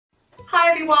Hi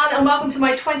everyone and welcome to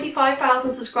my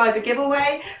 25,000 subscriber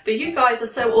giveaway. But you guys are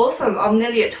so awesome. I'm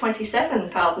nearly at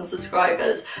 27,000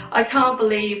 subscribers. I can't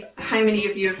believe how many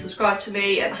of you have subscribed to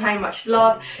me and how much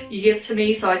love you give to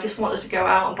me. So I just wanted to go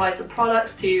out and buy some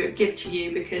products to give to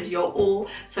you because you're all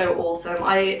so awesome.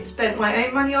 I spent my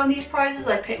own money on these prizes.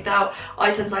 I picked out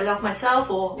items I love myself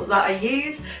or that I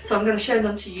use. So I'm going to show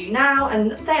them to you now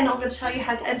and then I'm going to tell you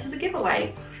how to enter the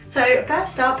giveaway. So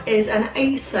first up is an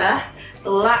Acer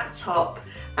laptop,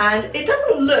 and it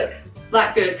doesn't look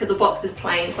that good because the box is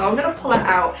plain, so I'm going to pull it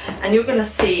out and you're going to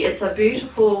see it's a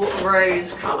beautiful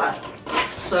rose colour.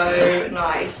 So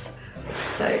nice.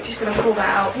 So just going to pull that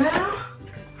out now.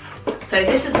 So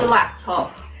this is the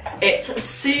laptop. It's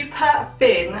super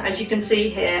thin, as you can see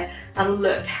here, and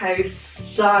look how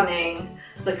stunning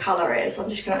the colour is. I'm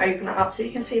just going to open it up so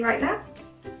you can see right now.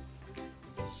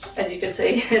 As you can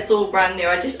see, it's all brand new.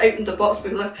 I just opened the box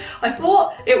because I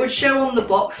thought it would show on the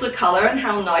box the colour and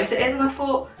how nice it is, and I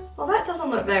thought, well, that doesn't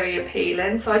look very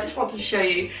appealing, so I just wanted to show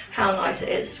you how nice it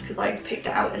is because I picked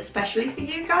it out especially for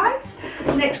you guys.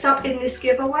 Next up in this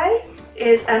giveaway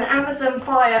is an Amazon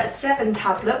Fire 7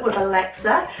 tablet with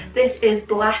Alexa. This is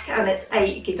black and it's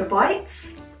 8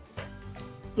 GB.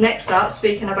 Next up,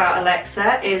 speaking about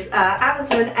Alexa, is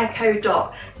Amazon Echo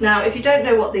Dot. Now, if you don't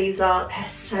know what these are, they're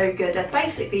so good. They're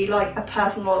basically like a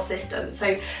personal assistant.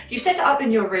 So you set it up in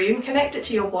your room, connect it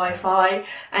to your Wi-Fi,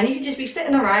 and you can just be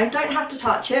sitting around, don't have to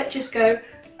touch it, just go,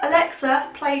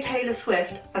 Alexa, play Taylor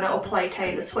Swift, and it'll play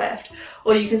Taylor Swift.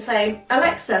 Or you can say,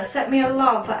 Alexa, set me an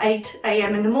alarm for 8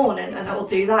 AM in the morning, and it'll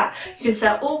do that. You can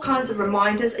set all kinds of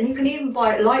reminders, and you can even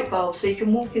buy a light bulb so you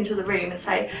can walk into the room and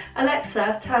say,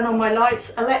 Alexa, turn on my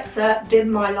lights, Alexa, dim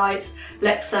my lights,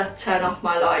 Alexa, turn off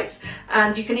my lights.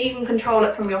 And you can even control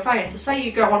it from your phone. So say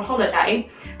you go on holiday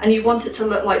and you want it to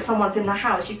look like someone's in the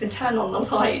house, you can turn on the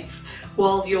lights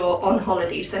while you're on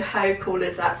holiday. So how cool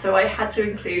is that? So I had to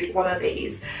include one of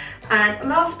these. And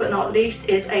last but not least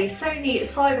is a Sony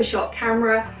CyberShot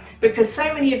camera, because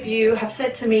so many of you have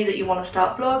said to me that you want to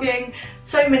start vlogging.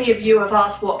 So many of you have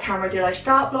asked what camera did I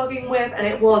start vlogging with, and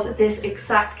it was this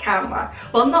exact camera.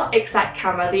 Well, not exact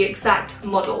camera, the exact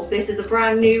model. This is a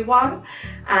brand new one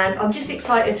and I'm just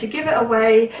excited to give it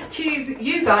away to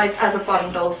you guys as a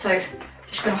bundle. So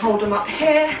just going to hold them up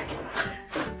here.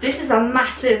 This is a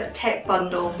massive tech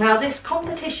bundle. Now this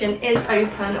competition is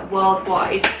open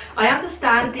worldwide. I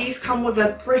understand these come with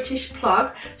a British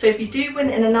plug, so if you do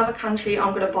win in another country,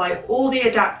 I'm going to buy all the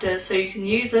adapters so you can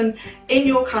use them in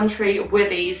your country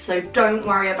with ease, so don't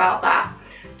worry about that.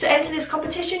 To enter this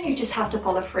competition, you just have to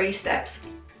follow 3 steps.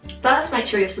 First, make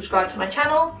sure you're subscribed to my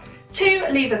channel. 2,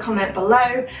 leave a comment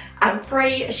below, and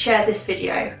 3, share this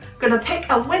video. I'm going to pick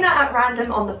a winner at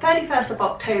random on the 31st of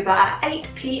October at 8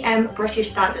 PM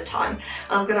British Standard Time.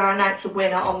 I'm going to announce a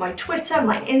winner on my Twitter,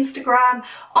 my Instagram,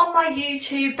 on my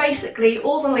YouTube. Basically,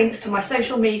 all the links to my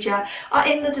social media are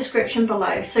in the description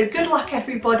below. So good luck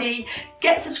everybody,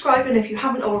 get subscribing if you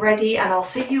haven't already, and I'll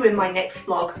see you in my next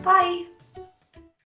vlog. Bye!